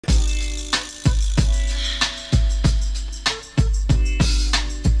One,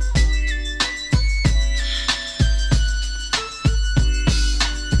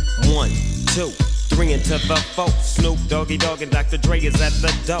 two, three into the four. Snoop Doggy Dogg and Dr. Dre is at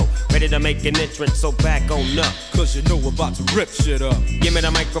the door, ready to make an entrance, so back on up. Cause you know we're about to rip shit up. Give me the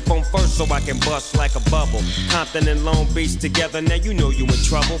microphone first so I can bust like a bubble. Compton and Long Beach together, now you know you in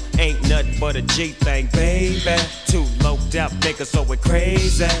trouble. Ain't nothing but a G thing, baby. Too loped out niggas, so we're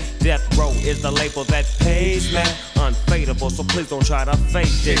crazy. Death Row is the label that pays me. Unfadable, so please don't try to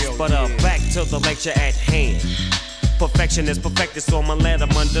fake this. Hell but yeah. back to the lecture at hand. Perfection is perfected, so I'ma let them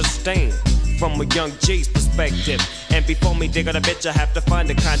understand from a young G's perspective. And before me dig on a bitch, I have to find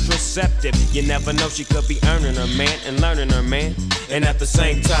a contraceptive. You never know, she could be earning her man and learning her man, and at the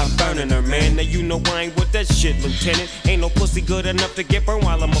same time burning her man. Now you know I ain't with that shit, Lieutenant. Ain't no pussy good enough to get burned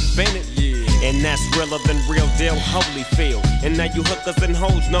while I'm offended. Yeah. And that's realer than real deal, Holyfield. And now you hookers and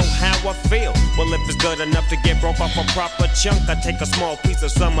hoes know how I feel. Well, if it's good enough to get broke off a proper chunk, I take a small piece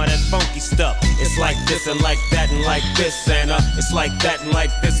of some of that funky stuff. It's like this and like that and like this and it's like that and like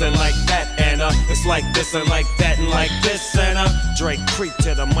this and like that and it's like this and like that and like this and Drake creep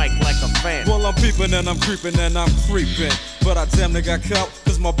to the mic like a fan. Well, I'm peeping and I'm creeping and I'm creeping, but I damn near got caught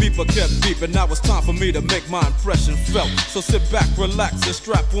cause my beeper kept beeping. Now it's time for me to make my impression felt. So sit back, relax and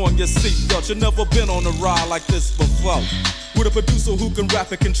strap on your seatbelt. You never been on a ride like this before, with a producer who can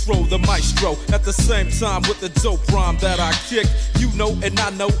rap and control the maestro. At the same time with the dope rhyme that I kick, you know and I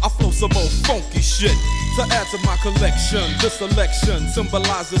know I flow some old funky shit. To add to my collection, this selection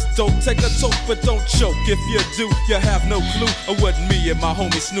symbolizes dope. Take a toke but don't choke. If you do, you have no clue of what me and my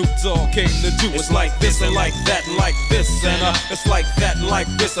homie Snoop Dogg came to do. It's like this and like that and like this and it's like that and like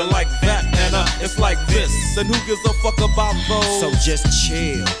this and like that and it's like this. And who gives a fuck about those? So just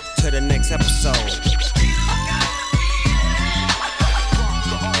chill to the next episode.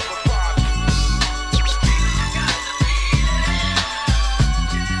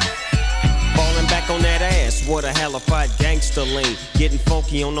 On that ass, what a hellified gangster lean. Getting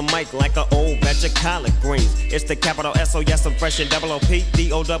funky on the mic like an old batch of collard greens. It's the capital S, oh yes, I'm fresh and double O-P,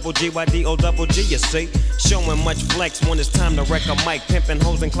 D-O-double-G-Y-D-O-double-G, you see. Showing much flex when it's time to wreck a mic. Pimping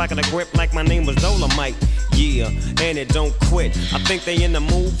hoes and clocking a grip like my name was Dolomite. Yeah, and it don't quit. I think they in the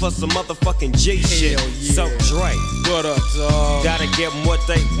mood for some motherfucking G shit. Yeah. So Dre, What up, dog? gotta give them what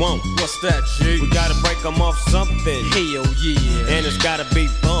they want. What's that, G? We gotta break them off something. Hell yeah. And it's gotta be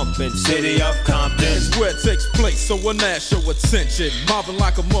bumpin'. City of Compton. It's where it takes place, so when that show attention. Mobbing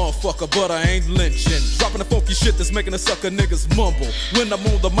like a motherfucker, but I ain't lynching. Dropping the funky shit that's making the sucker niggas mumble. When I'm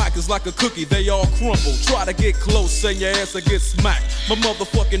on the mic, it's like a cookie, they all crumble. Try to get close and your ass will get smacked. My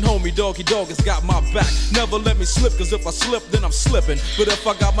motherfucking homie, Doggy Dogg, has got my back. Never let me slip, cause if I slip, then I'm slipping. But if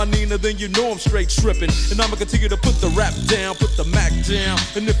I got my Nina, then you know I'm straight tripping. And I'ma continue to put the rap down, put the Mac down.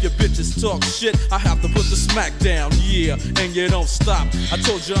 And if your bitches talk shit, I have to put the smack down, yeah. And you don't stop. I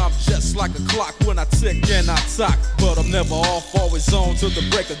told you I'm just like a clock when I tick and I talk. But I'm never off, always on till the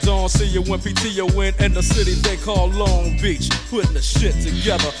break of dawn. See you when PTO in the city they call Long Beach. Putting the shit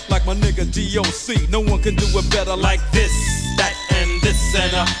together like my nigga DOC. No one can do it better like this, that, and this,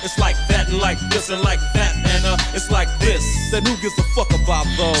 and it's like that, and like this, and like that, and it's like this. Then who gives a fuck about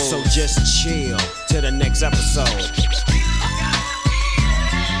those? So just chill to the next episode.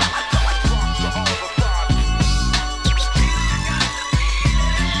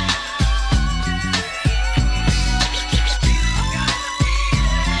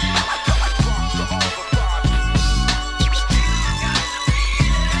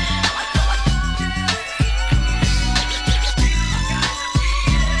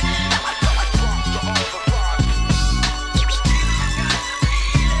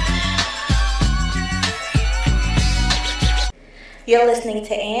 You're listening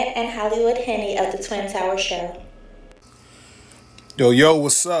to Ant and Hollywood Henny of the Twin Tower Show. Yo,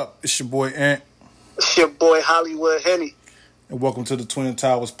 what's up? It's your boy Ant. It's your boy Hollywood Henny. And welcome to the Twin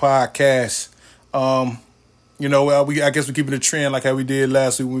Towers podcast. I guess we're keeping the trend like how we did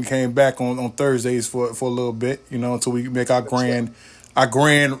last week when we came back on Thursdays for a little bit, until we make our grand I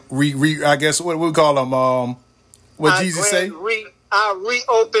guess what we call them, what Jesus say? I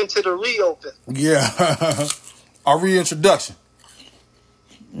reopen to the reopen. Yeah. Our reintroduction.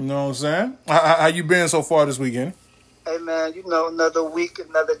 You know what I'm saying? How you been so far this weekend? Hey man, another week,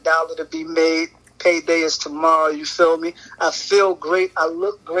 another dollar to be made. Payday is tomorrow, you feel me? I feel great, I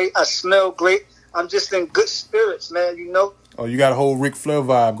look great, I smell great. I'm just in good spirits, man, Oh, you got a whole Ric Flair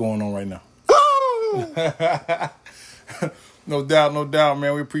vibe going on right now. Woo! No doubt,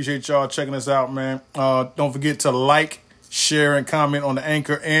 man. We appreciate y'all checking us out, man. Don't forget to like, share, and comment on the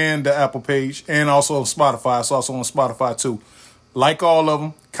Anchor and the Apple page, and also on Spotify. It's also on Spotify, too. like all of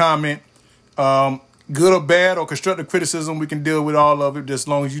them, comment. Good or bad or constructive criticism, we can deal with all of it just as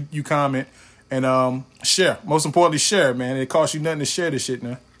long as you comment. And share. Most importantly, share, man. It costs you nothing to share this shit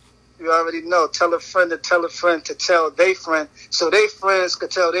now. You already know. Tell a friend to tell a friend to tell their friend so their friends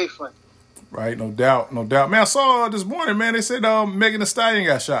could tell their friend. Right, no doubt. Man, I saw this morning, man, they said Megan Thee Stallion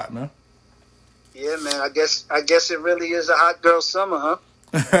got shot, man. Yeah, man. I guess it really is a hot girl summer, huh?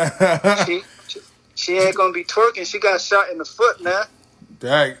 she ain't gonna be twerking. She got shot in the foot, man.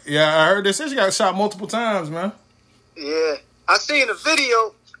 Dang. Yeah, I heard they said she got shot multiple times, man. Yeah. I seen a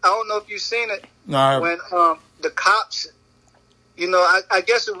video. I don't know if you seen it. No, when the cops, I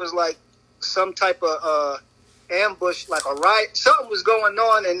guess it was like some type of ambush, like a riot. Something was going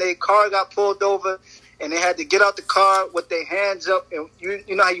on, and their car got pulled over, and they had to get out the car with their hands up. And you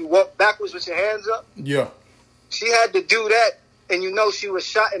know how you walk backwards with your hands up? Yeah. She had to do that, and she was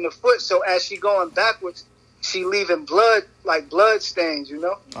shot in the foot. So as she going backwards, she leaving blood, like blood stains.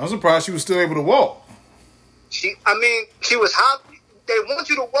 I'm surprised she was still able to walk. She was hopping. They want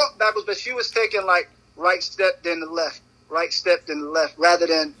you to walk backwards, but she was taking like right step, then the left, right step, then the left, rather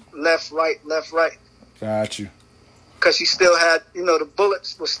than left, right. Got you. Because she still had, the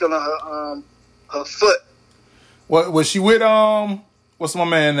bullets were still on her foot. What was she with? What's my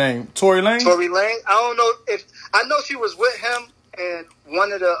man's name? Tory Lanez? Tory Lanez. I know she was with him and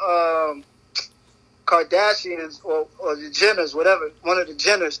one of the Kardashians or the Jenners, whatever, one of the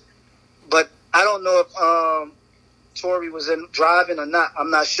Jenners. But I don't know if Tory was driving or not. I'm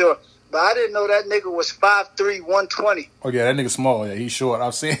not sure. But I didn't know that nigga was 5'3", 120. Oh yeah, that nigga small. Yeah, he's short.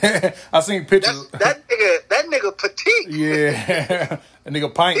 I've seen pictures. That nigga petite. Yeah, that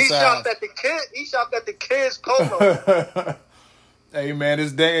nigga pint size. He shopped at the kids' polo. Hey man,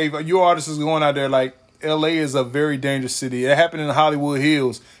 this day you artists is going out there like L.A. is a very dangerous city. It happened in Hollywood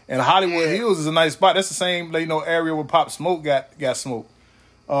Hills, and Hollywood Hills is a nice spot. That's the same area where Pop Smoke got smoked.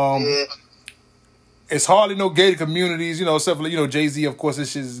 Yeah. It's hardly no gated communities, except for, Jay-Z, of course,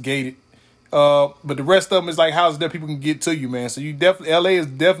 this shit is gated. But the rest of them is like houses that people can get to you, man. So LA is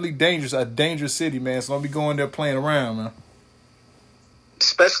definitely dangerous, a dangerous city, man. So don't be going there playing around, man.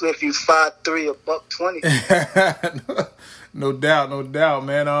 Especially if you 5'3", $120. No doubt,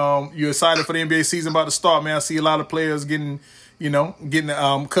 man. You're excited for the NBA season about to start, man. I see a lot of players getting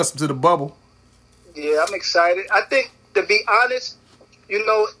accustomed to the bubble. Yeah, I'm excited. I think, to be honest,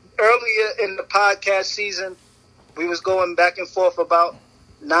 earlier in the podcast season, we was going back and forth about,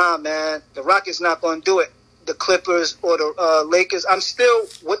 nah, man, the Rockets not going to do it. The Clippers or the Lakers. I'm still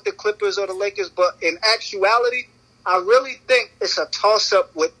with the Clippers or the Lakers, but in actuality, I really think it's a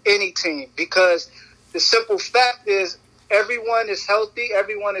toss-up with any team because the simple fact is everyone is healthy,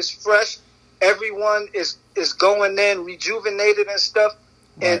 everyone is fresh, everyone is going in rejuvenated and stuff.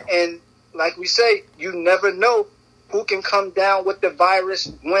 Right. And like we say, you never know who can come down with the virus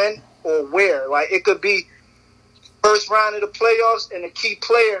when or where. Like it could be first round of the playoffs and a key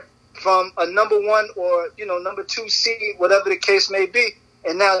player from a number 1 or number 2 seed, whatever the case may be,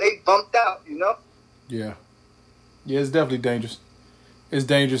 and now they bumped out. Yeah, it's definitely dangerous. It's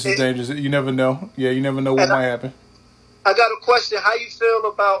dangerous. You never know. Yeah, you never know what might happen. I got a question. How you feel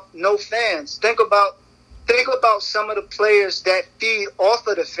about no fans? Think about some of the players that feed off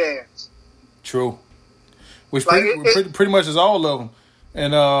of the fans. True. Which pretty much is all of them,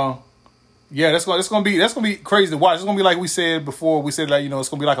 and that's gonna be crazy to watch. It's gonna be like we said before. We said it's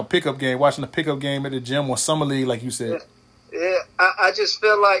gonna be like a pickup game, watching a pickup game at the gym or summer league, like you said. Yeah. I just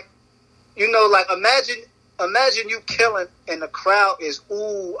feel like like imagine you killing and the crowd is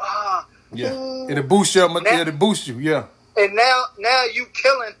ooh ah. Yeah, ooh. It'll boost you. Yeah. And now you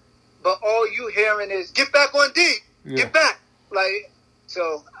killing, but all you hearing is get back on D, get back. Like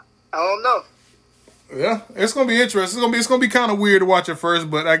so, I don't know. Yeah, it's gonna be interesting. It's gonna be kind of weird to watch at first,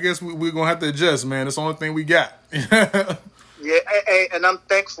 but I guess we're gonna have to adjust, man. It's the only thing we got. Yeah, and I'm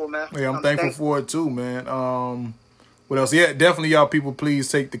thankfure, man. Yeah, I'm thankful for it too, man. What else? Yeah, definitely, y'all people, please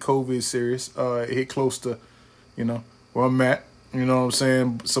take the COVID serious. It hit close to, where I'm at. You know what I'm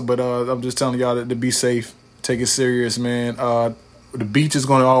saying? So, but I'm just telling y'all to be safe, take it serious, man. The beach is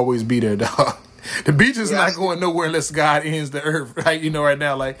gonna always be there, dog. The beach is not going nowhere unless God ends the earth, right? Right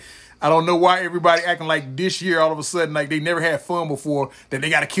now, like. I don't know why everybody acting like this year all of a sudden like they never had fun before, that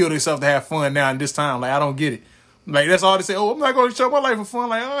they got to kill themselves to have fun now in this time. Like, I don't get it. Like, that's all they say. Oh, I'm not going to show my life for fun.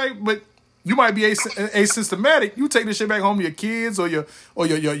 Like, all right, but you might be asymptomatic. You take this shit back home to your kids or your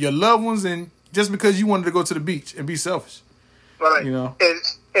loved ones, and just because you wanted to go to the beach and be selfish. Right.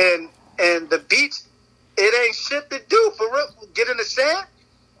 And the beach, it ain't shit to do for real. Get in the sand,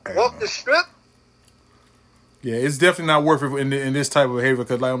 walk the strip. Yeah, it's definitely not worth it in this type of behavior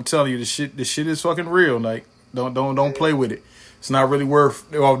because, like I'm telling you, the shit is fucking real. Like, don't play with it. it's not really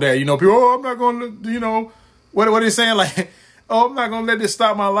worth all that. You know, people, I'm not going to, you know, what are they saying? Like, I'm not going to let this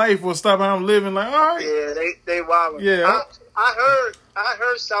stop my life or stop how I'm living. Like, all right. Yeah, they wilding. Yeah. I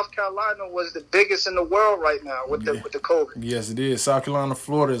heard South Carolina was the biggest in the world right now with the COVID. Yes, it is. South Carolina,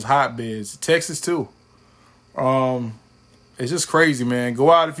 Florida is hotbeds. Texas too. It's just crazy, man.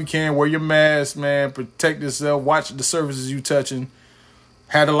 Go out if you can. Wear your mask, man. Protect yourself. Watch the surfaces you touching.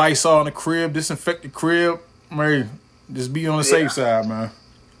 Have the lights on in the crib. Disinfect the crib. Man, just be on the safe side, man.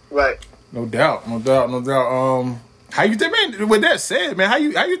 Right. No doubt. How you think, man? With that said, man, how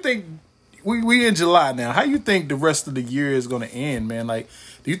you think we in July now? How you think the rest of the year is going to end, man? Like,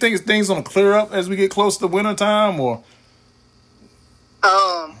 do you think things going to clear up as we get close to winter time, or?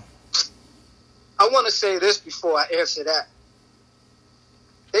 I want to say this before I answer that.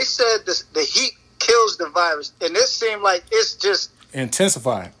 They said the heat kills the virus, and this seemed like it's just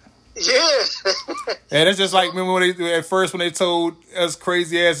intensifying. Yeah. And it's just like, remember when they told us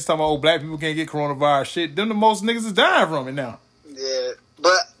crazy asses talking about, black people can't get coronavirus shit, them the most niggas is dying from it now. Yeah.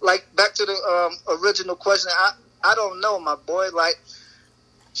 But, like, back to the original question, I don't know, my boy. Like,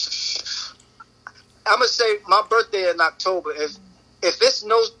 I'm going to say my birthday in October. If it's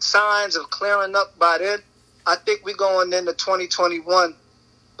no signs of clearing up by then, I think we're going into 2021,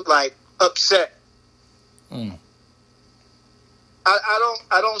 like, upset.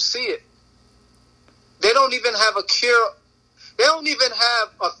 I don't see it. They don't even have a cure. They don't even have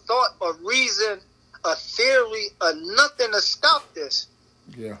a thought, a reason, a theory, or nothing to stop this.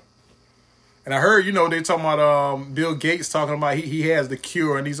 Yeah. And I heard, you know, they talking about Bill Gates talking about he has the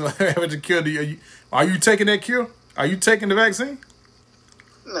cure and he's having the cure. Are you taking that cure? Are you taking the vaccine?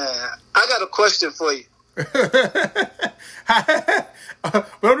 Man, I got a question for you. But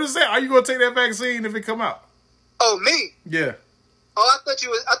I'm just saying, are you going to take that vaccine if it come out? Oh, me? Yeah. Oh, I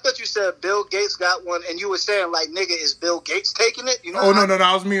thought you said Bill Gates got one, and you were saying, like, nigga, is Bill Gates taking it? You know? Oh, no.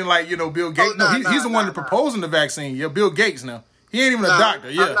 I was meaning, like, you know, Bill Gates. He's the one that proposing the vaccine. Yeah, Bill Gates now. He ain't even a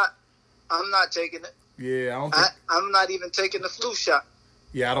doctor. Yeah. I'm not taking it. Yeah, I'm not even taking the flu shot.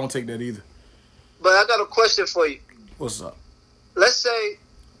 Yeah, I don't take that either. But I got a question for you. What's up? Let's say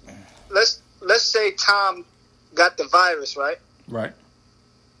Tom got the virus, right? Right.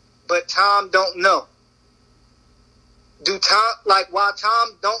 But Tom don't know. While Tom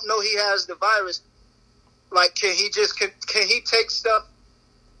don't know he has the virus, like, can he take stuff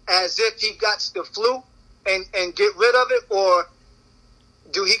as if he got the flu and get rid of it, or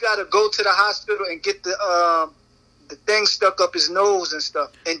do he got to go to the hospital and get the thing stuck up his nose and stuff,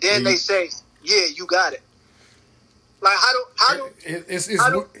 and then they say, yeah, you got it. Like,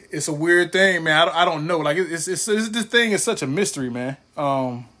 it's a weird thing, man. I don't know. Like, it's this thing is such a mystery, man.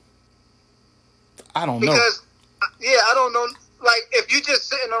 I don't know. Because, I don't know. Like, if you just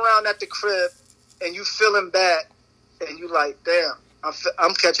sitting around at the crib and you feeling bad and you like, damn,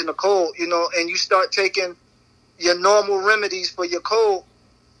 I'm catching a cold, you know, and you start taking your normal remedies for your cold,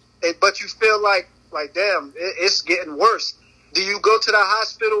 but you feel like damn, it's getting worse. Do you go to the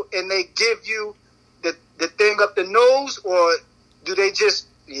hospital and they give you the thing up the nose, or do they just,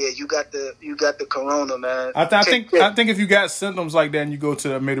 you got the corona, man? I think if you got symptoms like that and you go to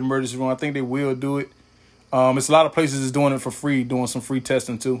the emergency room, I think they will do it. It's a lot of places that's doing it for free, doing some free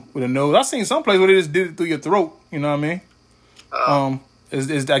testing too with a nose. I've seen some places where they just did it through your throat. You know what I mean? I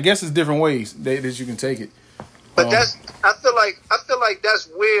guess it's different ways that you can take it. But I feel like that's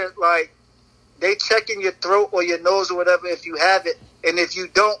weird. Like, they checking your throat or your nose or whatever if you have it, and if you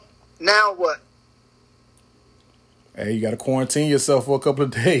don't, now what? Hey, you got to quarantine yourself for a couple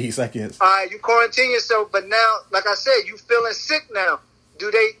of days, I guess. All right, you quarantine yourself, but now, like I said, you feeling sick now.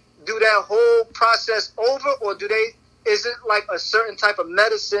 Do they do that whole process over, or is it like a certain type of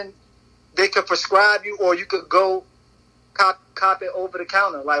medicine they could prescribe you, or you could go cop it over the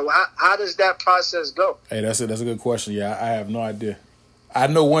counter? Like, how does that process go? Hey, that's a good question. Yeah, I have no idea. I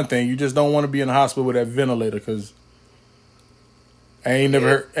know one thing: you just don't want to be in the hospital with that ventilator, because you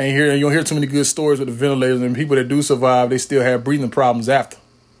don't hear too many good stories with the ventilators, and people that do survive, they still have breathing problems after.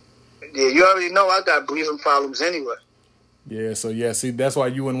 Yeah, you already know I got breathing problems anyway. Yeah, so see, that's why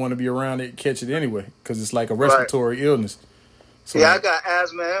you wouldn't want to be around it, catch it anyway, because it's like a respiratory illness. So, I got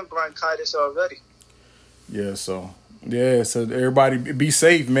asthma and bronchitis already. So everybody be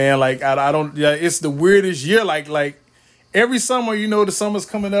safe, man. Like, I don't. Yeah, it's the weirdest year. Like every summer, you know, the summer's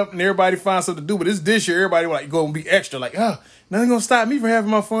coming up and everybody finds something to do. But it's this year, everybody like gonna be extra. Like, nothing gonna stop me from having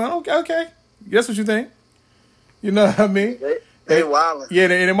my fun. Okay, that's what you think. You know what I mean? They wildin'. Yeah,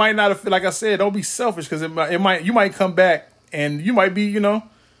 and it might not have. Like I said, don't be selfish, because you might come back and you might be, you know,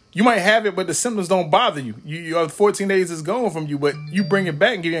 you might have it, but the symptoms don't bother you. You 14 days is gone from you, but you bring it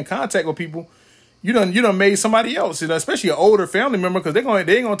back and get in contact with people. you done made somebody else, especially an older family member, because they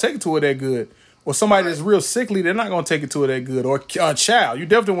ain't gonna take it to her that good. Or somebody that's real sickly, they're not gonna take it to her that good. Or a child, you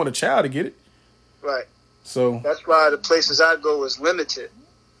definitely want a child to get it. Right. So that's why the places I go is limited.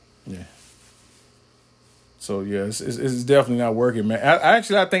 Yeah. So yeah, it's definitely not working, man. I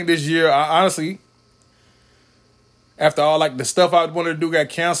think this year, honestly, after all like the stuff I wanted to do got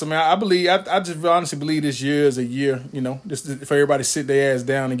canceled, man. I just honestly believe this year is a year, just for everybody to sit their ass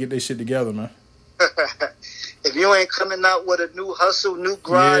down and get their shit together, man. If you ain't coming out with a new hustle, new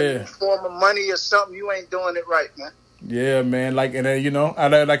grind, new form of money or something, you ain't doing it right, man. Yeah, man. Like, and then,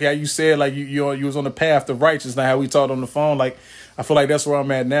 I like how you said, like you was on the path of righteousness. Now, how we talked on the phone, like I feel like that's where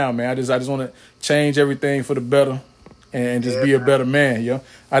I'm at now, man. I just want to change everything for the better and just be a better man,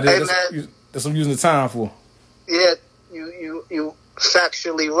 that's what I'm using the time for. Yeah, you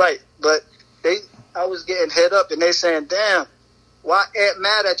factually right, but I was getting head up and they saying, "Damn, why Aunt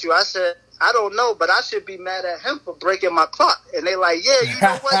mad at you?" I said, "I don't know, but I should be mad at him for breaking my clock." And they like, "Yeah, you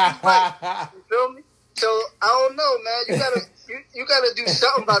know what? You right." You feel me? So I don't know, man. You gotta do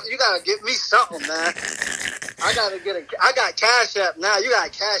something about it. You gotta get me something, man. I got Cash App now. You gotta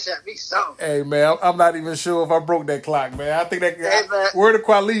Cash App me something. Hey, man, I'm not even sure if I broke that clock, man. I think that word of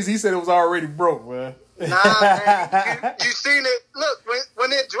Qualise, he said it was already broke, man. Nah, man. You seen it? Look,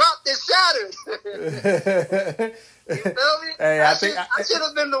 when it dropped, it shattered. You feel me? Hey, I should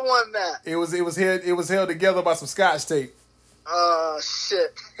have been the one, man. It was held together by some Scotch tape. Oh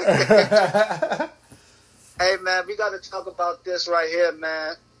shit. Hey, man, we got to talk about this right here,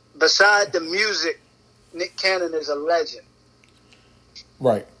 man. Beside the music, Nick Cannon is a legend.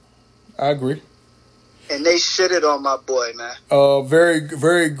 Right. I agree. And they shitted on my boy, man. Very,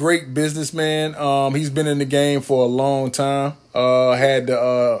 very great businessman. He's been in the game for a long time. Had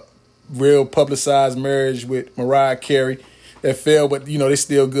the real publicized marriage with Mariah Carey that failed, but, they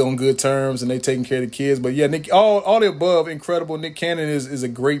still good on good terms and they taking care of the kids. But, yeah, Nick, all the above, incredible. Nick Cannon is a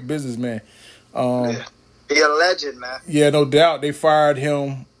great businessman. Yeah. He's a legend, man. Yeah, no doubt. They fired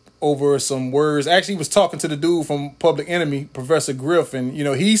him over some words. Actually, he was talking to the dude from Public Enemy, Professor Griff, and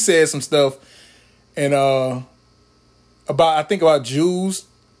he said some stuff and about Jews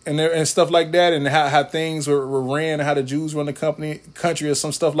and stuff like that, and how things were ran, how the Jews run the country, or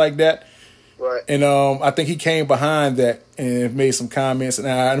some stuff like that. Right. And I think he came behind that and made some comments.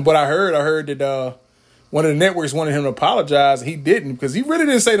 And what I heard that one of the networks wanted him to apologize, and he didn't, because he really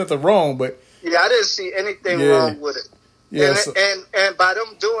didn't say nothing wrong, but. Yeah, I didn't see anything wrong with it. Yeah, and by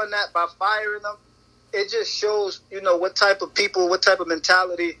them doing that, by firing them, it just shows, what type of people, what type of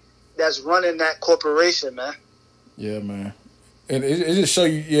mentality that's running that corporation, man. Yeah, man. And it just show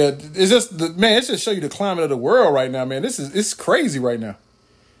you, it's just show you the climate of the world right now, man. It's crazy right now.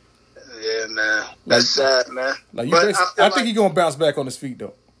 Yeah, man. That's sad, man. I think he's gonna bounce back on his feet,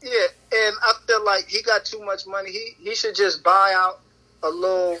 though. Yeah, and I feel like he got too much money. He should just buy out a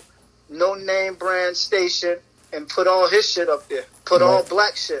little no-name brand station and put all his shit up there. Put all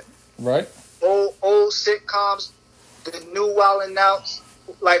black shit. Right. Old sitcoms, the new Wild 'N Outs,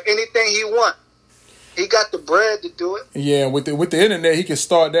 like anything he want. He got the bread to do it. Yeah, with the internet, he can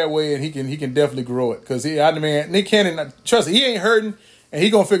start that way, and he can definitely grow it. Because Nick Cannon, trust me, he ain't hurting, and he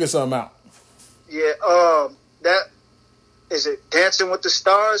gonna figure something out. Yeah, that is it. Dancing with the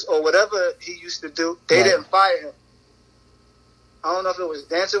Stars or whatever he used to do. They didn't fire him. I don't know if it was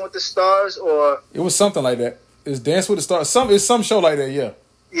Dancing with the Stars or... It was something like that. It's Dance with the Stars. It's some show like that, yeah.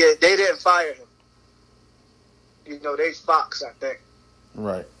 Yeah, they didn't fire him. They Fox, I think.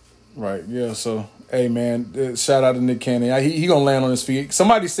 Right, yeah, so... Hey, man, shout out to Nick Cannon. He going to land on his feet.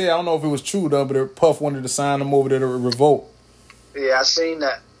 Somebody said, I don't know if it was true, though, but Puff wanted to sign him over there to Revolt. Yeah, I seen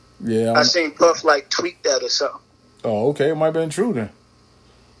that. Yeah. I seen Puff, tweet that or something. Oh, okay. It might have been true, then.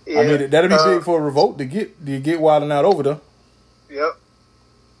 Yeah. I mean, that'd be big for a Revolt to get Wild 'N Out over there. Yep.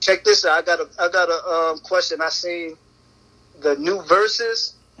 Check this out. I got a question. I seen the new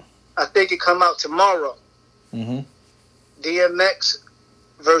Versus. I think it come out tomorrow. Mm-hmm. DMX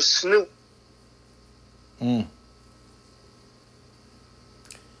versus Snoop. Mm.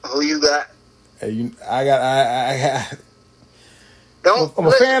 Who you got? Hey, I don't. I'm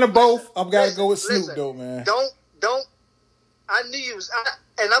a fan of both. I'm gotta go with Snoop though, man. Don't. I knew you was,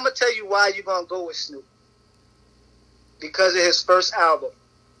 and I'm gonna tell you why you're gonna go with Snoop. Because of his first album.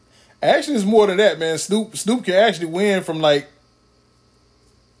 Actually, it's more than that, man. Snoop can actually win from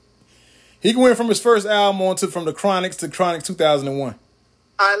he can win from his first album on from the Chronics to Chronic 2001.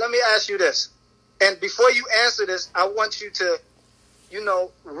 All right, let me ask you this. And before you answer this, I want you to,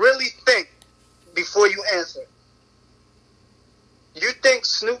 really think before you answer. You think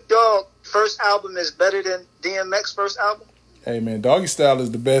Snoop Dogg first album is better than DMX first album? Hey man, Doggy Style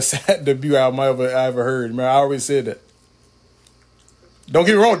is the best debut album I ever heard. Man, I always said that. Don't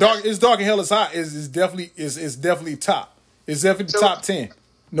get me wrong, It's Dark and Hell is Hot is definitely top. It's definitely top 10.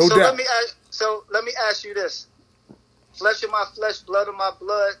 No doubt. Let me ask you this. Flesh of my flesh, blood of my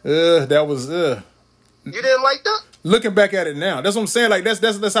blood. That was You didn't like that? Looking back at it now. That's what I'm saying. Like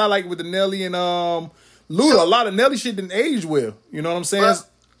that's how I like with the Nelly and Luda. A lot of Nelly shit didn't age well. You know what I'm saying? But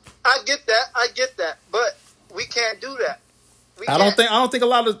I get that. But we can't do that. I don't think a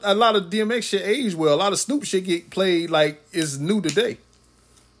lot of DMX shit aged well. A lot of Snoop shit get played like it's new today.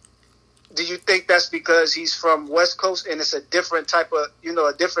 Do you think that's because he's from West Coast and it's a different type of,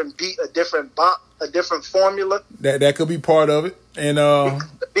 a different beat, a different bop, a different formula? That could be part of it. And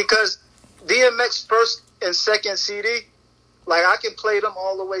because DMX first and second CD, like I can play them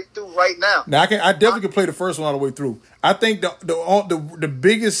all the way through right now. Now I definitely can play the first one all the way through. I think the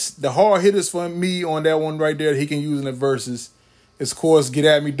biggest, the hard hitters for me on that one right there that he can use in the verses is, of course, Get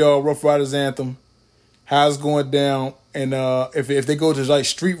At Me Dog, Rough Riders Anthem, How's Going Down, and if they go to like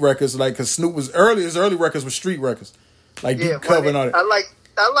street records, like because Snoop was his early records were street records, like Deep Cover and all that. I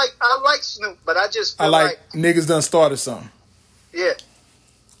like Snoop, but I just feel like Niggas Done Started Something. Yeah,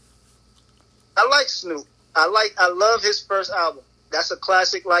 I like Snoop. I love his first album. That's a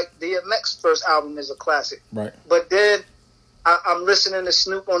classic. Like DMX's first album is a classic. Right. But then I'm listening to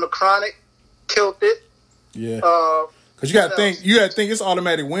Snoop on the Chronic, killed it. Yeah. Cause you gotta think it's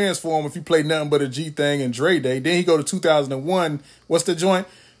automatic wins for him if you play nothing but a G Thing and Dre Day. Then he go to 2001. What's the joint?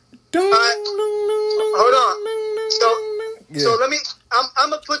 Hold on. So let me.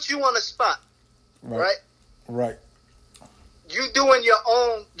 I'm gonna put you on the spot. Right. You doing your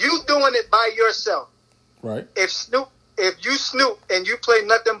own. You doing it by yourself. Right. If you Snoop and you play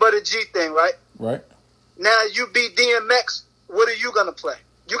nothing but a G Thing, right? Right. Now you be DMX. What are you gonna play?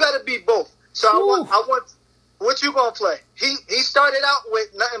 You gotta be both. So I want. What you gonna play? He started out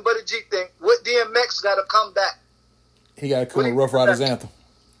with nothing but a G Thing. What DMX got to come back? He got to come with Rough Riders Anthem.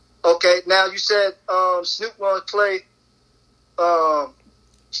 Okay, now you said Snoop gonna play.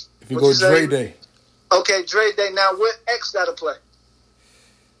 If you go Dre Day. Okay, Dre Day. Now what X got to play?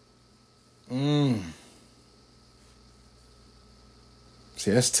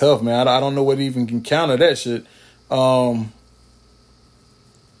 See, that's tough, man. I don't know what even can counter that shit.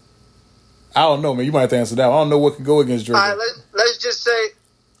 I don't know, man. You might have to answer that. I don't know what can go against Dre. All right, let's just say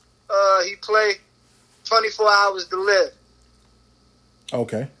he played 24 Hours to Live.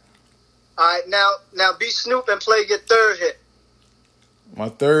 Okay. All right, now be Snoop and play your third hit. My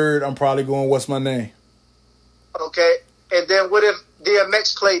third, I'm probably going What's My Name. Okay, and then what if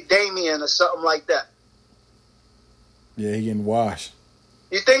DMX played Damien or something like that? Yeah, he getting washed.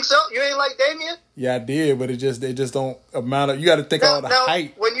 You think so? You ain't like Damien? Yeah, I did, but they just don't amount of. You got to think all the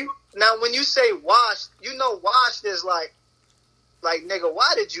hype. When you say washed, washed is like nigga,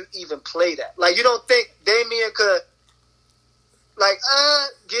 why did you even play that? Like, you don't think Damien could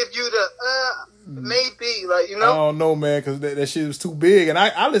give you the maybe, like, I don't know, man, because that shit was too big, and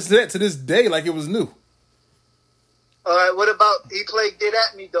I listen to that to this day like it was new. All right, what about he played Get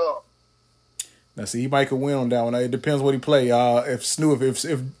At Me Dog? Now see, he might could win on that one. It depends what he play. If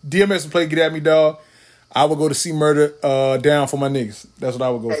DMX would play Get At Me Dog, I would go to See Murder Down for My Niggas. That's what I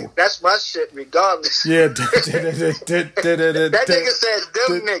would go for. That's my shit, regardless. Yeah. That nigga said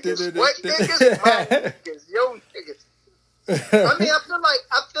them niggas. What niggas? My niggas. Yo niggas. I mean, I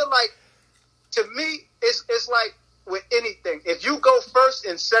feel like to me, it's like with anything. If you go first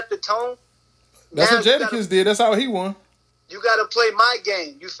and set the tone, that's what Jadakiss did. That's how he won. You got to play my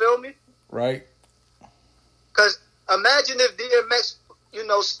game. You feel me? Right. Because imagine if DMX,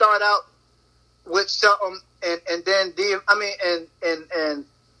 start out with something, and then and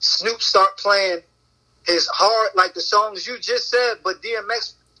Snoop start playing his hard, like the songs you just said, but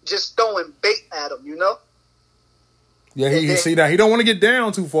DMX just throwing bait at him, Yeah, he don't want to get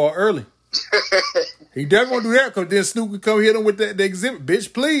down too far early. He definitely won't do that because then Snoop could come hit him with the exhibit.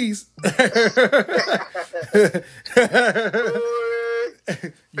 Bitch, please.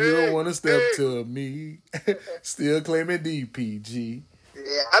 You don't want to step to me. Still claiming DPG.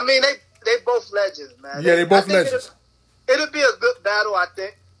 Yeah, I mean, they both legends, man. Yeah, they both legends. It'll be a good battle, I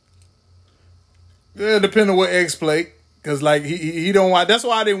think. Yeah, depending on what X played. Because, like, he don't want... That's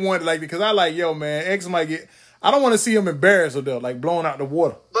why I didn't want it, like, because I like, yo, man, X might get... I don't want to see him embarrassed or like blown out the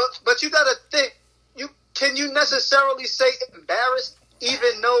water. But you gotta think, can you necessarily say embarrassed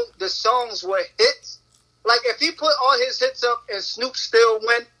even though the songs were hits? Like, if he put all his hits up and Snoop still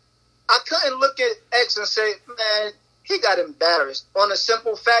win, I couldn't look at X and say, man, he got embarrassed. On the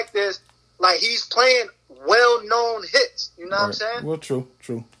simple fact is, like, he's playing well-known hits. You know what I'm saying? Well, true.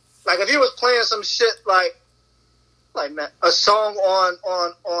 Like, if he was playing some shit like, Like, man, a song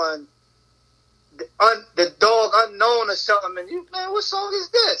on the Dog Unknown or something, and you, man, what song is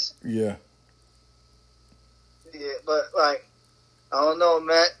this? Yeah. Yeah, but like, I don't know,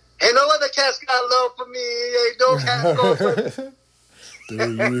 man. Ain't no other cats got love for me. Ain't no cats go for me. Do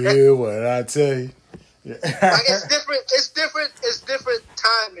you hear what I tell you? Yeah. Like, it's different. It's different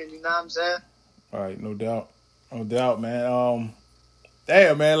timing. You know what I'm saying? All right, no doubt, man.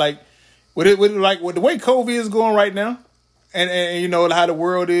 Damn, man, like with the way COVID is going right now, and you know how the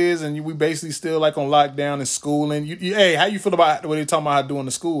world is, and we basically still like on lockdown and schooling. Hey, how you feel about what they talking about how doing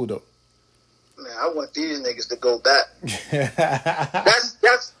the school though? Man, I want these niggas to go back.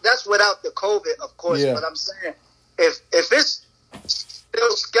 That's without the COVID, of course. Yeah. But I'm saying, if it's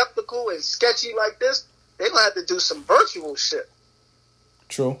still skeptical and sketchy like this, they're gonna have to do some virtual shit.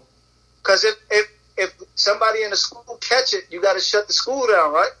 True. Because if somebody in the school catch it, you got to shut the school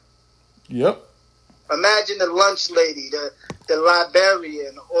down, right? Yep. Imagine the lunch lady, the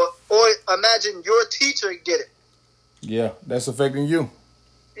librarian, or imagine your teacher get it. Yeah, that's affecting you.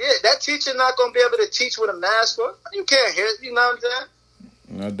 Yeah, that teacher not gonna be able to teach with a mask on. You can't hear it. You know what I'm saying?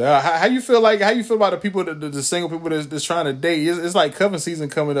 No doubt. How you feel about the people, the single people that's trying to date? It's like cuffing season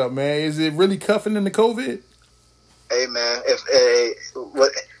coming up, man. Is it really cuffing in the COVID? Hey, man,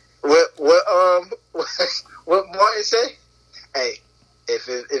 what Martin say? Hey, if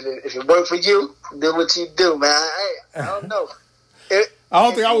it worked for you, do what you do, man. I don't know. I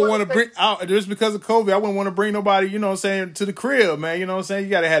don't think I would want to bring out just because of COVID. I wouldn't want to bring nobody, you know what I'm saying, to the crib, man. You know what I'm saying? You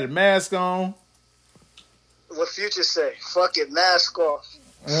got to have a mask on. What Future say? Fuck it, mask off.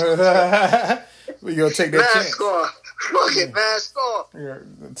 We gonna take that chance. Mask off. Fuck it, mask off. Yeah,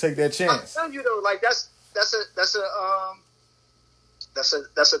 take that chance. I'm telling you though, like that's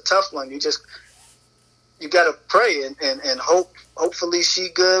a tough one. You gotta pray and hope. Hopefully she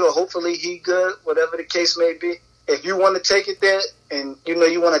good or hopefully he good, whatever the case may be. If you want to take it there and you know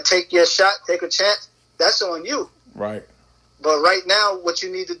you want to take your shot, take a chance, that's on you. Right. But right now, what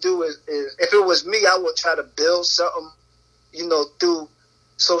you need to do is if it was me, I would try to build something, you know, through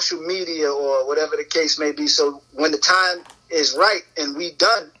social media or whatever the case may be. So when the time is right and we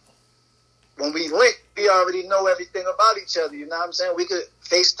done, when we link, we already know everything about each other. You know what I'm saying? We could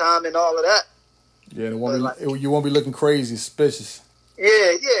FaceTime and all of that. Yeah, you won't be looking crazy, suspicious.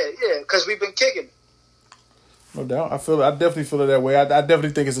 Yeah, because we've been kicking. No doubt. I definitely feel it that way. I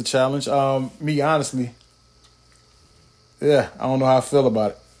definitely think it's a challenge. Me, honestly, yeah, I don't know how I feel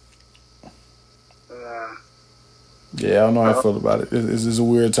about it. Yeah, I don't know how I feel about it. It's a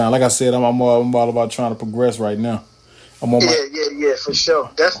weird time. Like I said, I'm all about trying to progress right now. Yeah, for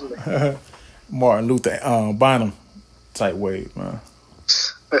sure. Definitely. Martin Luther Bynum type wave, man.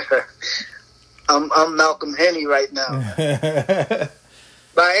 I'm Malcolm Henny right now.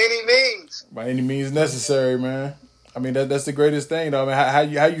 By any means. By any means necessary, man. I mean that's the greatest thing, though. I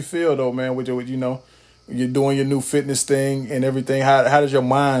mean, how you feel though, man? With you know, you're doing your new fitness thing and everything. How does your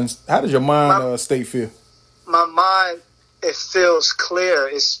mind state feel? My mind, it feels clear.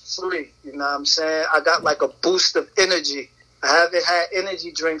 It's free. You know what I'm saying? I got like a boost of energy. I haven't had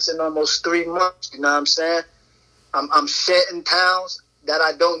energy drinks in almost 3 months. You know what I'm saying? I'm shedding pounds that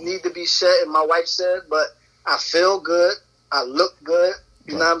I don't need to be shedding, my wife said, but I feel good. I look good.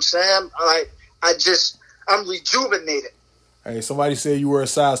 You know what I'm saying? I'm rejuvenated. Hey, somebody said you wear a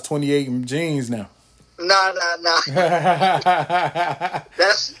size 28 in jeans now. Nah.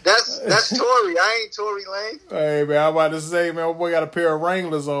 That's Tory. I ain't Tory Lane. Hey, man, I'm about to say, man, my boy got a pair of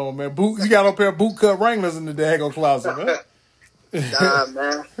Wranglers on, man. You got a pair of boot cut Wranglers in the daggone closet, man. Nah,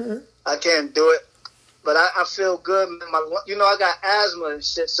 man. I can't do it. But I feel good, man. I got asthma and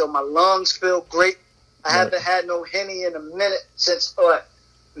shit, so my lungs feel great. I haven't had no Henny in a minute since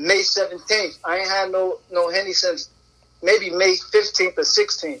May 17th. I ain't had no Henny since maybe May 15th or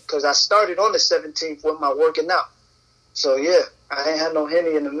 16th because I started on the 17th with my working out. So, yeah, I ain't had no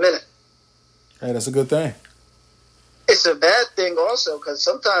Henny in a minute. Hey, that's a good thing. It's a bad thing also because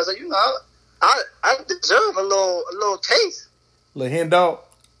sometimes, I deserve a little taste. Little hen dog.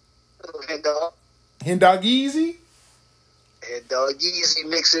 Hen dog. Hen dog easy? Hen dog easy.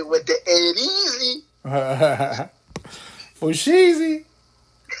 Mix it with the Ed Easy. For sheezy.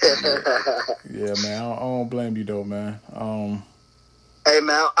 Yeah, man. I don't blame you though, man. Hey,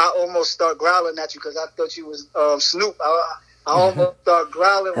 man. I almost start growling at you because I thought you was Snoop. I almost start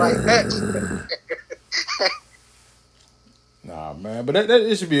growling like that. Nah, man. But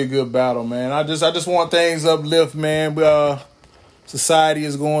it should be a good battle, man. I just want things uplift, man. Society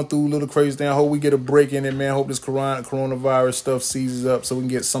is going through a little crazy thing. I hope we get a break in it, man. I hope this coronavirus stuff seizes up so we can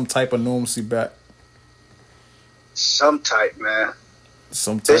get some type of normalcy back. Some type, man.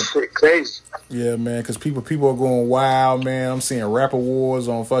 This shit crazy. Yeah, man, because people are going wild, man. I'm seeing rapper wars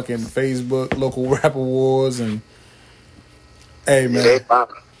on fucking Facebook, local rapper wars, and hey, man.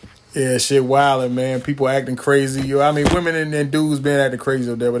 Yeah, shit wilding, man. People acting crazy. I mean, women and dudes been acting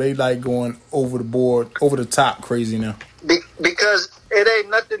crazy up there, but they like going over the board, over the top crazy now. Because it ain't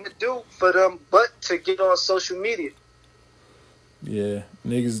nothing to do for them but to get on social media. Yeah,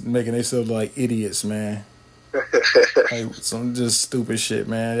 niggas making themselves like idiots, man. Like some just stupid shit,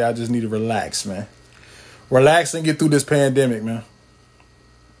 man. Y'all just need to relax, man. Relax and get through this pandemic, man.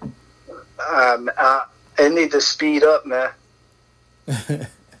 It need to speed up, man.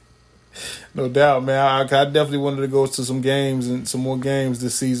 No doubt, man. I definitely wanted to go to some games and some more games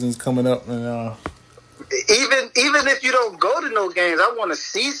this season's coming up, and even if you don't go to no games, I want to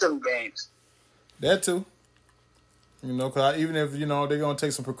see some games. That too. You know, cause even if they're gonna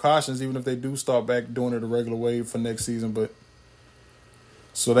take some precautions, even if they do start back doing it the regular way for next season, but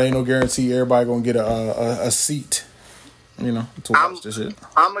so there ain't no guarantee everybody gonna get a seat. To watch this shit.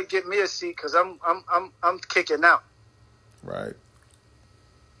 I'm gonna get me a seat because I'm kicking out. Right.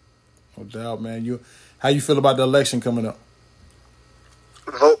 No doubt, man. How you feel about the election coming up?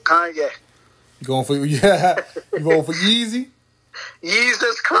 Vote Kanye. You going for You going for Yeezy?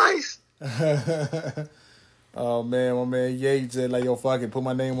 Jesus Christ. Oh man, my man Ye said like, yo, fuck it, put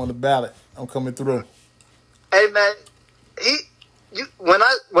my name on the ballot. I'm coming through. Hey man, when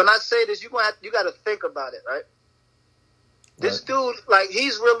I say this, you got to think about it, right? This dude, like,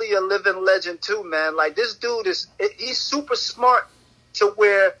 he's really a living legend too, man. Like, this dude he's super smart to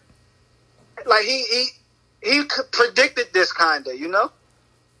where, like, he predicted this kind of, Yeah.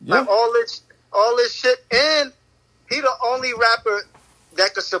 Like all this shit, and he the only rapper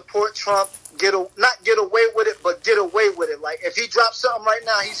that could support Trump, not get away with it, but get away with it. Like, if he drops something right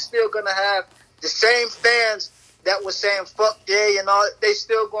now, he's still gonna have the same fans that was saying fuck Ye and all. They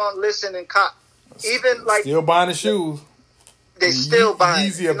still gonna listen and cop. Even like still buying the shoes. They still buying.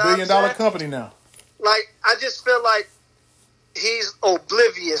 Yeezy, $1 billion company now. Like, I just feel like he's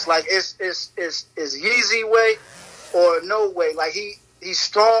oblivious. Like, it's Yeezy way or no way. Like, he's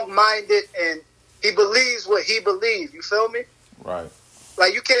strong minded and he believes what he believes. You feel me? Right.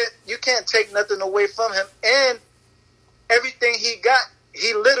 Like, you can't take nothing away from him. And everything he got,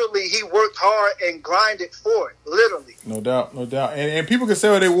 he worked hard and grinded for it. Literally. No doubt. And people can say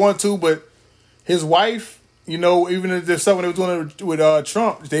what they want to, but his wife, even if there's something they were doing with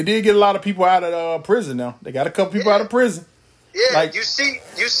Trump, they did get a lot of people out of prison now. They got a couple people out of prison. Yeah, like, you see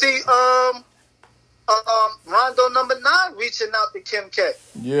Rondo number 9 reaching out to Kim K.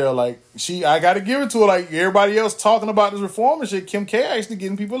 Yeah, like I got to give it to her. Like everybody else talking about this reform and shit, Kim K actually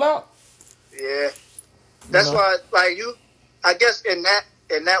getting people out. Yeah, that's why. Like I guess in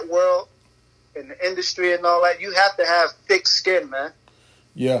that world, in the industry and all that, you have to have thick skin, man.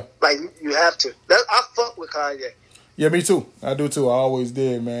 Yeah, like you have to. I fuck with Kanye. Yeah, me too. I do too. I always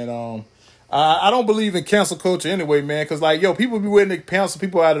did, man. I don't believe in cancel culture anyway, man. Because people be willing to cancel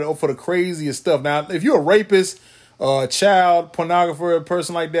people out for the craziest stuff. Now, if you're a rapist, child pornographer, a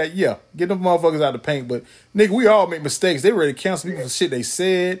person like that, yeah, get them motherfuckers out of the paint. But nigga, we all make mistakes. They ready to cancel people for shit they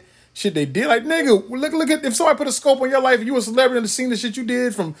said, shit they did. Like, nigga, look at if somebody put a scope on your life and you a celebrity and seen the shit you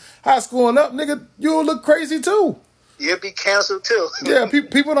did from high school and up, nigga, you'll look crazy too. You'll be canceled too. Yeah,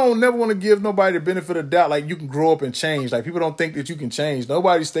 people don't never want to give nobody the benefit of the doubt. Like, you can grow up and change. Like, people don't think that you can change.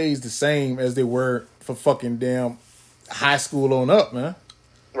 Nobody stays the same as they were for fucking damn high school on up, man.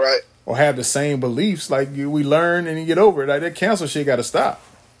 Right. Or have the same beliefs. Like, we learn and you get over it. Like, that cancel shit got to stop.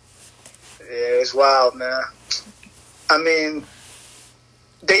 Yeah, it's wild, man. I mean,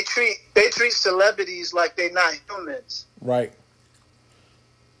 they treat celebrities like they're not humans. Right.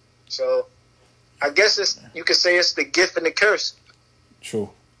 So, I guess you could say it's the gift and the curse. True.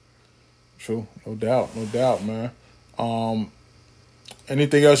 No doubt, man.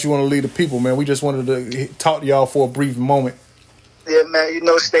 Anything else you want to leave the people, man? We just wanted to talk to y'all for a brief moment. Yeah, man.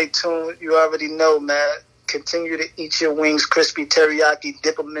 Stay tuned. You already know, man. Continue to eat your wings, crispy teriyaki.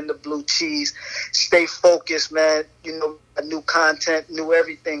 Dip them in the blue cheese. Stay focused, man. New content, new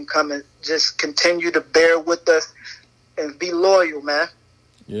everything coming. Just continue to bear with us and be loyal, man.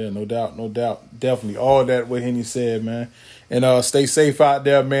 Yeah, no doubt. Definitely. All that what Henny said, man. And stay safe out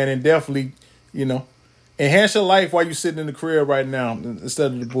there, man. And definitely, enhance your life while you're sitting in the crib right now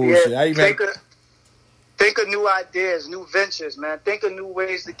instead of the bullshit. Yeah, think of new ideas, new ventures, man. Think of new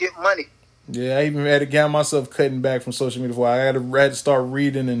ways to get money. Yeah, I even had to get myself cutting back from social media before. I had to start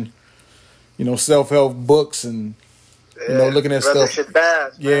reading and, self-help books and, looking at stuff.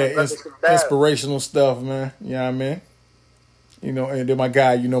 Inspirational stuff, man. You know what I mean? And then my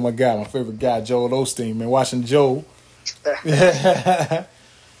favorite guy, Joel Osteen, man. Watching Joe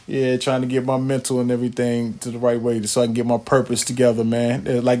Yeah, trying to get my mental and everything to the right way so I can get my purpose together,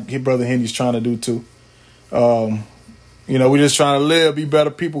 man. Like his brother Henny's trying to do too. You know, we're just trying to live, be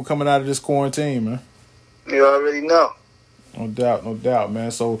better people coming out of this quarantine, man. You already know. No doubt,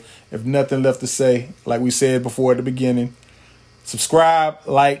 man. So if nothing left to say, like we said before at the beginning, subscribe,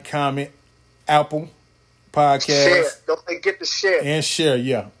 like, comment, Apple Podcasts. Share. Don't forget to share. And share,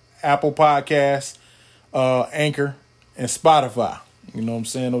 yeah. Apple Podcasts, Anchor, and Spotify. You know what I'm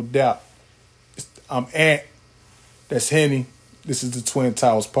saying? No doubt. I'm Ant. That's Henny. This is the Twin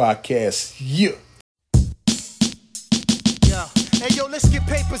Towers Podcast. Yeah. Hey yo, let's get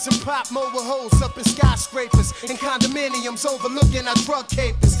papers and pop mobile holes up in skyscrapers and condominiums overlooking our drug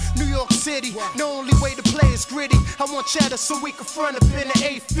capers. New York City, the only way to play is gritty. I want cheddar so we can front up in the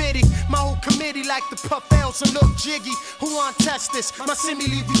 850. My whole committee like to puff L's and look jiggy. Who want test this? My semi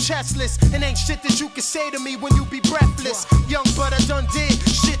leave you chestless. And ain't shit that you can say to me when you be breathless. Young but I done did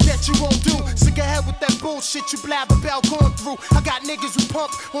shit that you won't do. Sick ahead with that bullshit you blab about going through. I got niggas who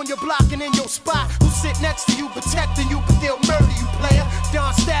pump on your block and in your spot, who sit next to you protecting you but they'll murder you. Player,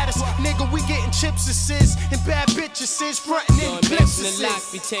 Don status, nigga, we getting chips assists and bad bitches is frontin' in clips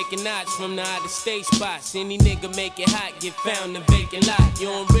assists. Be taking knots from the out of state spots. Any nigga make it hot, get found in vacant lot. You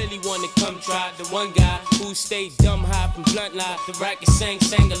don't really wanna come try the one guy who stays dumb high from blunt lie. The racket sang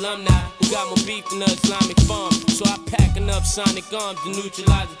alumni who got more beef than the Islamic bomb. So I pack enough sonic arms to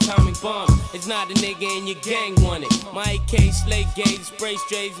neutralize atomic bombs. It's not a nigga in your gang want it. My AK slate gauge, spray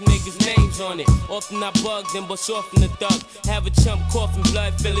strays, niggas' names on it. Often I bug them, but often the thug. Have a chump coughing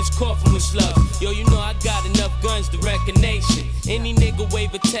blood, fill his coffin with slugs. Yo, you know I got enough guns to wreck a nation. Any nigga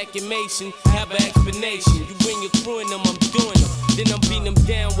wave a tech and mason, have an explanation. You bring your crew in them, I'm doing them. Then I'm beating them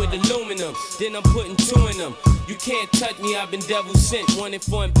down with aluminum. Then I'm putting two in them. You can't touch me, I've been devil sent. Wanted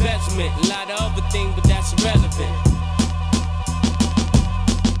for embezzlement. A lot of other things, but that's irrelevant.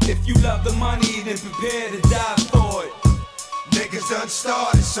 If you love the money, then prepare to die for it. Niggas done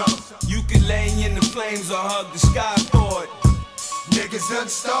started something. You can lay in the flames or hug the sky for it. Niggas done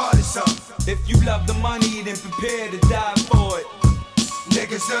started something. If you love the money, then prepare to die for it.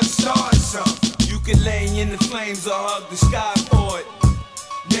 Niggas done started something. You can lay in the flames or hug the sky for it.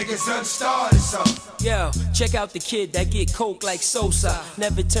 Niggas done started something. Yo, check out the kid that get coke like Sosa.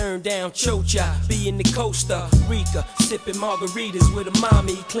 Never turn down Chocha, be in the Costa Rica, sipping margaritas with a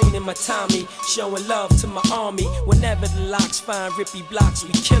mommy, cleaning my Tommy, showing love to my army. Whenever the locks find rippy blocks,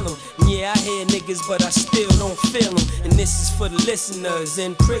 we kill them. Yeah, I hear niggas, but I still don't feel them. And this is for the listeners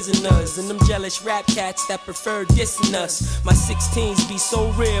and prisoners and them jealous rap cats that prefer dissing us. My 16s be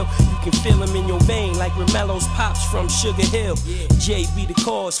so real, you can feel them in your vein like Romelo's pops from Sugar Hill. J be the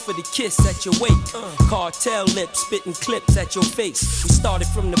cause for the kiss at your wake. Cartel lips, spitting clips at your face. We started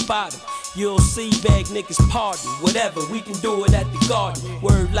from the bottom. You'll see, beg niggas pardon. Whatever, we can do it at the garden.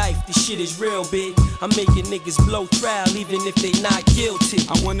 Word life, this shit is real big. I'm making niggas blow trial even if they not guilty.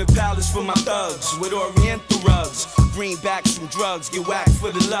 I want a palace for my thugs with Oriental rugs. Greenbacks from drugs, get whacked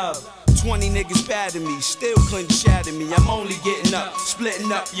for the love. 20 niggas bad at me, still couldn't shatter me. I'm only getting up,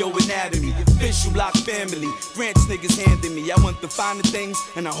 splitting up your anatomy. Official block family, grants niggas handing me. I want the finer things,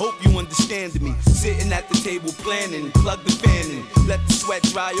 and I hope you understand me. Sitting at the table planning, plug the fan in. Let the sweat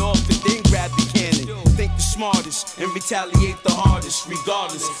dry off and then grab the cannon. Think the smartest and retaliate the hardest.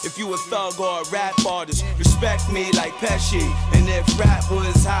 Regardless, if you a thug or a rap artist, respect me like Pesci. And if rap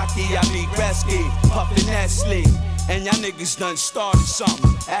was hockey, I be Gretzky, puffin' Nestle. And y'all niggas done started something,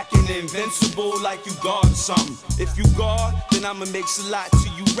 acting invincible like you guard or something. If you guard, then I'ma make a lot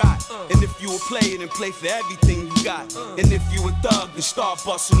till you rot. And if you a player, then play for everything you got. And if you a thug, then start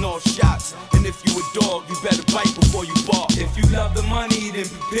busting off shots. And if you a dog, you better bite before you bark. If you love the money, then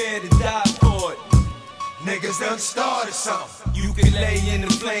prepare to die for it. Niggas done started something. You can lay in the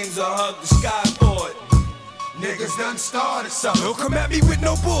flames or hug the sky for it. Niggas done started something. Don't come at me with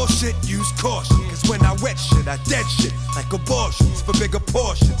no bullshit, use caution. Cause when I wet shit, I dead shit like abortions for bigger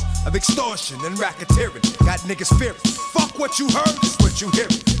portions of extortion and racketeering. Got niggas fearing. Fuck what you heard, is what you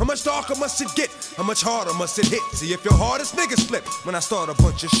hearing. How much darker must it get? How much harder must it hit? See if your hardest niggas flip when I start a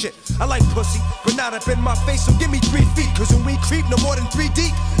bunch of shit. I like pussy, but not up in my face, so give me 3 feet. Cause when we creep no more than 3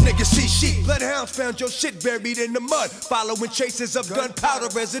 deep, niggas see sheep. Bloodhounds found your shit buried in the mud, following traces of gunpowder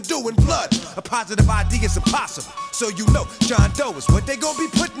residue and blood. A positive ID is impossible. So you know, John Doe is what they gon' be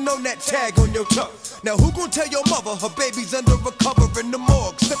putting on that tag on your toe. Now who gon' tell your mother her baby's under a cover in the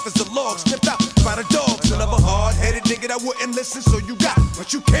morgue? Stiff as a log, sniffed out by the dogs. Another hard-headed nigga that wouldn't listen, so you got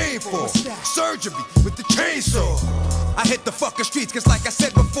what you came for. Surgery with the chainsaw. I hit the fucking streets, cause like I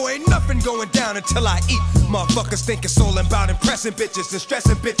said before, ain't nothing going down until I eat. Motherfuckers think it's all about impressing bitches and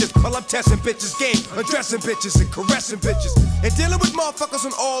stressing bitches while I'm testing bitches' game, undressing bitches and caressing bitches. And dealing with motherfuckers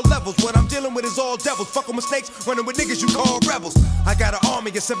on all levels. What I'm dealing with is all devils. Fucking with snakes, running with niggas you call rebels. I got an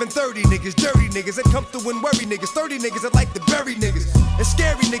army of 730 niggas, dirty niggas that come through and worry niggas, 30 niggas that like to bury niggas. And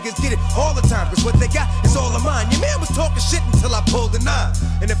scary niggas get it all the time, cause what they got is all of mine. Your man was talking shit until I pulled a 9.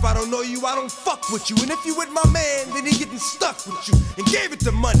 And if I don't know you, I don't fuck with you. And if you with my man, then he getting stuck with you. And gave it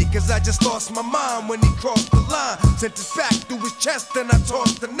to money, cause I just lost my mind when he crossed the line. Sent his back through his chest, then I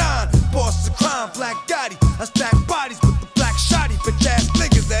tossed the 9. Boss of crime, Black Gotti. I stack bodies with the black shotty. Bitch ass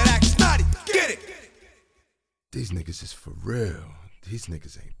niggas that act snotty. Get it! These niggas is for real. These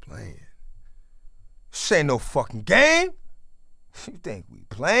niggas ain't playing. This ain't no fucking game. You think we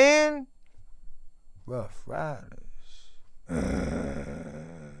playing? Rough Riders.